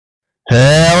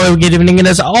Hello, good evening, and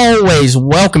as always,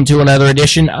 welcome to another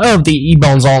edition of the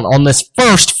E-Bones on this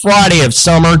first Friday of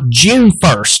summer, June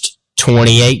 1st,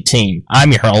 2018.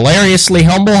 I'm your hilariously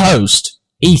humble host,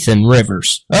 Ethan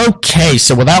Rivers. Okay,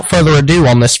 so without further ado,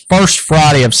 on this first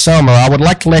Friday of summer, I would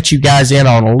like to let you guys in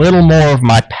on a little more of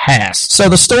my past. So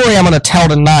the story I'm going to tell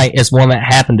tonight is one that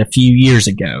happened a few years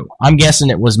ago. I'm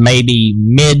guessing it was maybe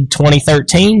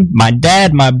mid-2013. My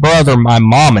dad, my brother, my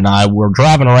mom, and I were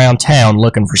driving around town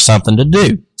looking for something to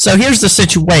do. So here's the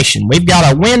situation. We've got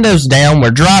our windows down,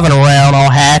 we're driving around all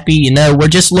happy, we're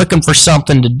just looking for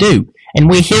something to do. And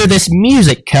we hear this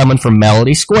music coming from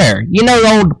Melody Square. You know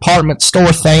the old department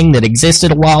store thing that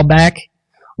existed a while back?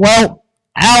 Well,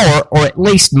 or at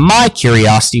least my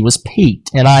curiosity was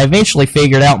piqued, and I eventually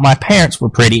figured out my parents were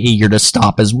pretty eager to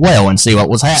stop as well and see what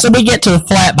was happening. So we get to the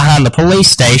flat behind the police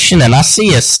station, and I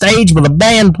see a stage with a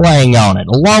band playing on it,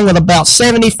 along with about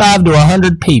 75 to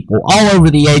 100 people, all over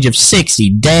the age of 60,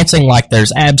 dancing like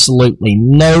there's absolutely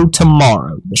no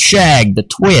tomorrow. The shag, the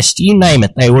twist, you name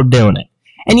it, they were doing it.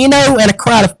 And in a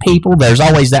crowd of people, there's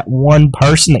always that one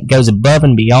person that goes above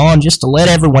and beyond just to let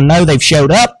everyone know they've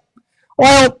showed up.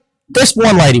 Well, this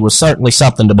one lady was certainly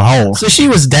something to behold. So she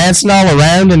was dancing all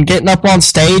around and getting up on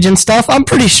stage and stuff. I'm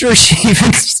pretty sure she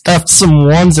even stuffed some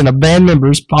ones in a band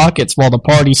member's pockets while the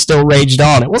party still raged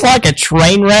on. It was like a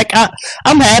train wreck.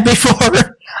 I'm happy for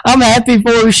her. I'm happy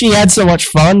for her. She had so much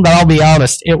fun, but I'll be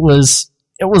honest, it was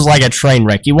like a train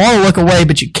wreck. You want to look away,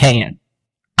 but you can't.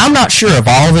 I'm not sure of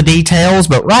all the details,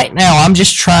 but right now I'm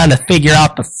just trying to figure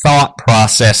out the thought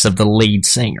process of the lead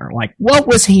singer. Like, what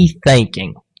was he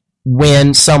thinking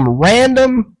when some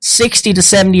random 60 to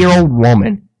 70-year-old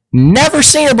woman, never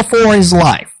seen her before in his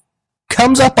life,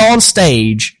 comes up on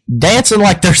stage, dancing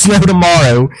like there's no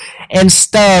tomorrow, and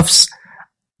stuffs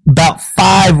about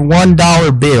 5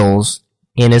 $1 bills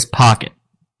in his pocket?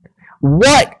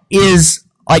 What is...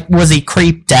 Like, was he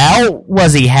creeped out?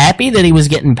 Was he happy that he was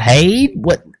getting paid?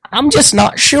 What? I'm just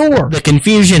not sure. The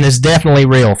confusion is definitely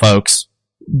real, folks.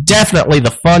 Definitely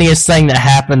the funniest thing that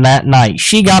happened that night.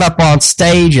 She got up on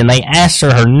stage and they asked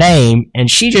her her name, and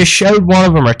she just showed one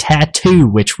of them her tattoo,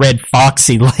 which read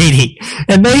Foxy Lady,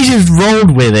 and they just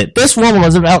rolled with it. This woman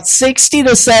was about 60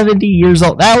 to 70 years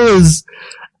old. That was...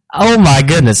 Oh my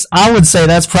goodness, I would say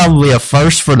that's probably a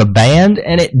first for the band,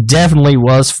 and it definitely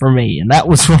was for me, and that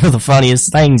was one of the funniest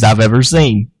things I've ever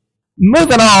seen.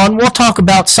 Moving on, we'll talk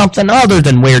about something other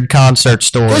than weird concert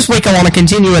stories. This week I want to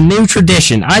continue a new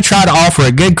tradition. I try to offer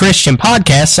a good Christian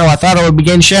podcast, so I thought I would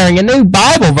begin sharing a new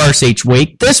Bible verse each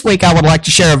week. This week I would like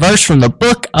to share a verse from the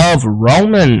book of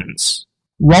Romans.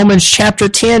 Romans chapter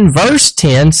 10, verse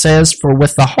 10 says, "For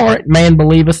with the heart man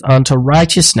believeth unto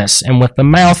righteousness, and with the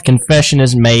mouth confession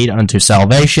is made unto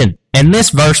salvation." And this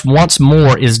verse once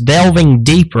more is delving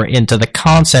deeper into the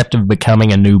concept of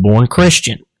becoming a newborn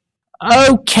Christian.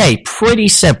 Okay, pretty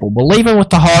simple. Believing with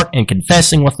the heart and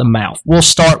confessing with the mouth. We'll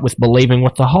start with believing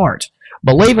with the heart.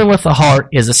 Believing with the heart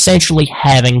is essentially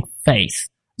having faith.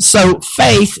 So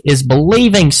faith is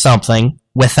believing something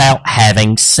without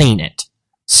having seen it.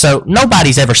 So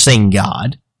nobody's ever seen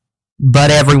God,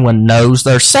 but everyone knows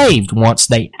they're saved once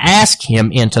they ask Him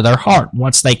into their heart,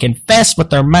 once they confess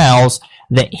with their mouths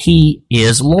that He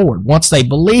is Lord. Once they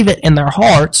believe it in their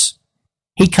hearts,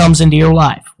 He comes into your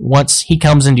life. Once He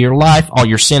comes into your life, all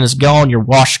your sin is gone, you're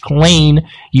washed clean,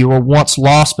 you were once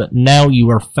lost, but now you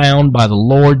are found by the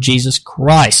Lord Jesus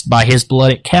Christ. By His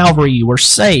blood at Calvary, you are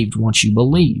saved once you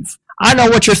believe. I know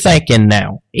what you're thinking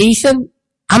now. Ethan,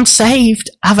 I'm saved.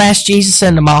 I've asked Jesus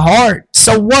into my heart.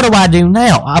 So what do I do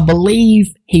now? I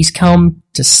believe He's come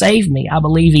to save me. I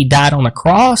believe He died on the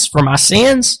cross for my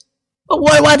sins. But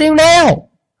what do I do now?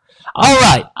 All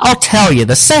right, I'll tell you.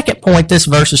 The second point this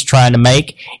verse is trying to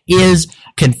make is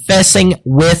confessing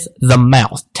with the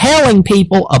mouth. Telling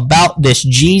people about this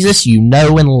Jesus you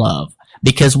know and love.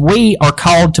 Because we are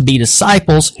called to be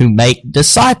disciples who make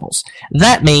disciples.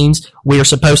 That means we are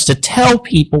supposed to tell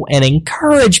people and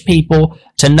encourage people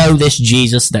to know this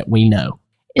Jesus that we know.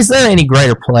 Is there any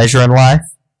greater pleasure in life?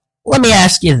 Let me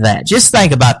ask you that. Just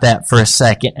think about that for a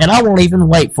second, and I won't even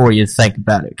wait for you to think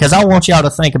about it, because I want y'all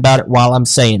to think about it while I'm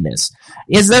saying this.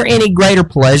 Is there any greater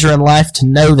pleasure in life to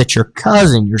know that your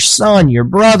cousin, your son, your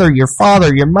brother, your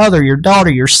father, your mother, your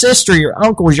daughter, your sister, your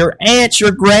uncles, your aunts,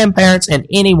 your grandparents, and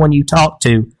anyone you talk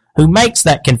to who makes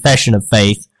that confession of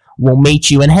faith will meet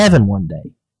you in heaven one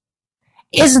day?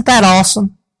 Isn't that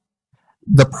awesome?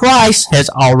 The price has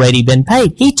already been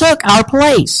paid. He took our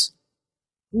place.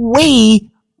 We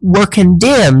were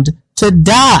condemned to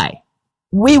die.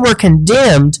 We were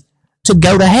condemned to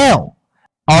go to hell.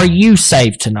 Are you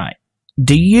saved tonight?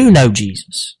 Do you know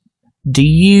Jesus? Do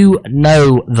you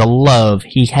know the love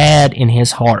he had in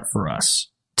his heart for us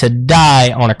to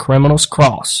die on a criminal's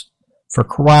cross for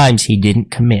crimes he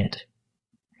didn't commit?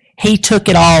 He took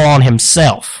it all on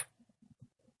himself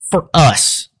for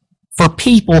us, for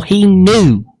people he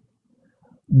knew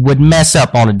would mess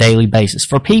up on a daily basis,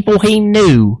 for people he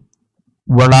knew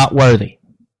were not worthy.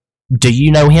 Do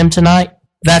you know him tonight?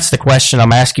 That's the question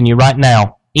I'm asking you right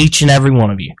now, each and every one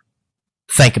of you.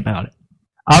 Think about it.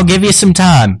 I'll give you some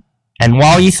time, and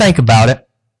while you think about it,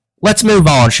 let's move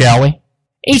on, shall we?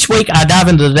 Each week, I dive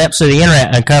into the depths of the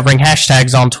internet uncovering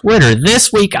hashtags on Twitter.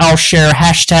 This week, I'll share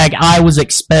hashtag I was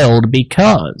expelled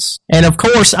because. And of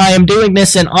course, I am doing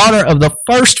this in honor of the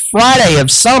first Friday of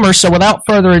summer, so without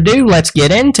further ado, let's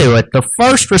get into it. The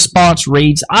first response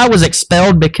reads, I was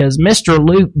expelled because Mr.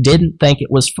 Luke didn't think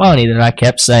it was funny that I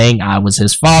kept saying I was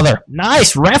his father.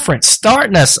 Nice reference,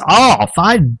 starting us off.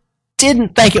 I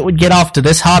didn't think it would get off to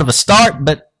this hot of a start,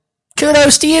 but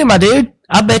kudos to you, my dude.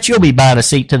 I bet you'll be buying a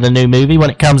seat to the new movie when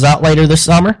it comes out later this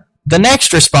summer. The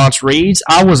next response reads,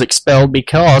 I was expelled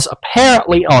because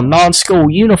apparently on non-school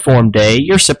uniform day,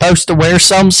 you're supposed to wear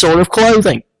some sort of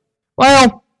clothing.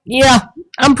 Well, yeah,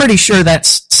 I'm pretty sure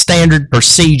that's standard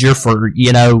procedure for,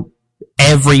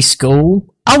 every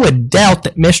school. I would doubt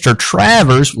that Mr.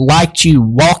 Travers liked you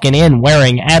walking in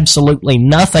wearing absolutely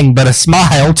nothing but a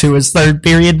smile to his third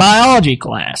period biology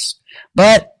class.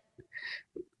 But,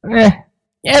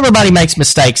 everybody makes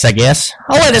mistakes, I guess.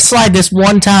 I'll let it slide this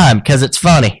one time, because it's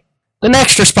funny. The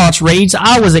next response reads,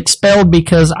 I was expelled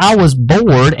because I was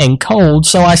bored and cold,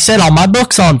 so I set all my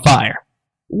books on fire.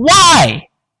 Why?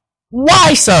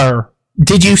 Why, sir,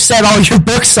 did you set all your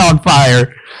books on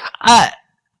fire? I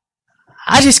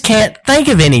just can't think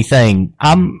of anything.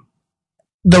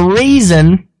 The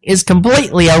reason is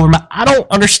completely over I don't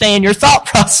understand your thought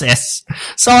process,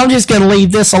 so I'm just going to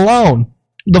leave this alone.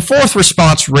 The fourth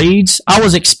response reads, I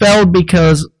was expelled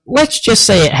because, let's just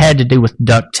say it had to do with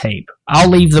duct tape.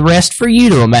 I'll leave the rest for you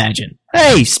to imagine.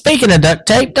 Hey, speaking of duct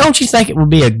tape, don't you think it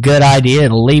would be a good idea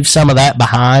to leave some of that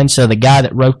behind so the guy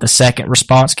that wrote the second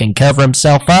response can cover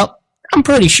himself up? I'm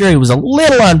pretty sure he was a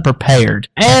little unprepared.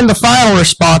 And the final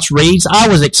response reads, I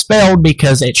was expelled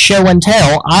because at show and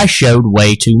tell, I showed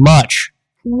way too much.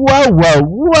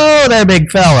 Whoa there,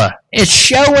 big fella. It's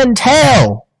show and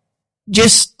tell.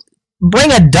 Just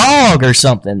bring a dog or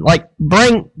something. Like,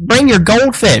 bring your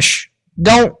goldfish.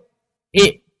 That's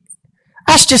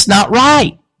just not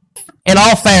right. In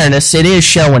all fairness, it is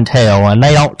show and tell, and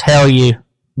they don't tell you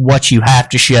what you have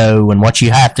to show and what you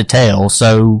have to tell,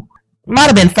 so it might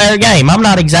have been fair game. I'm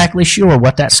not exactly sure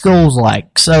what that school's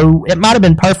like, so it might have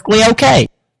been perfectly okay.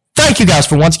 Thank you guys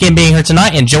for once again being here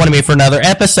tonight and joining me for another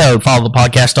episode. Follow the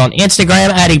podcast on Instagram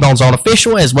at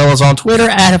eBonesOnOfficial as well as on Twitter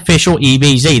at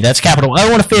OfficialEBZ. That's capital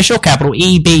O and official, capital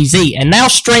EBZ. And now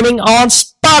streaming on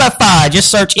Spotify. Just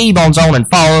search eBones On and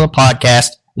follow the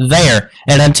podcast there.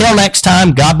 And until next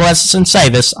time, God bless us and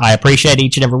save us. I appreciate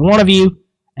each and every one of you,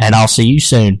 and I'll see you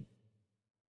soon.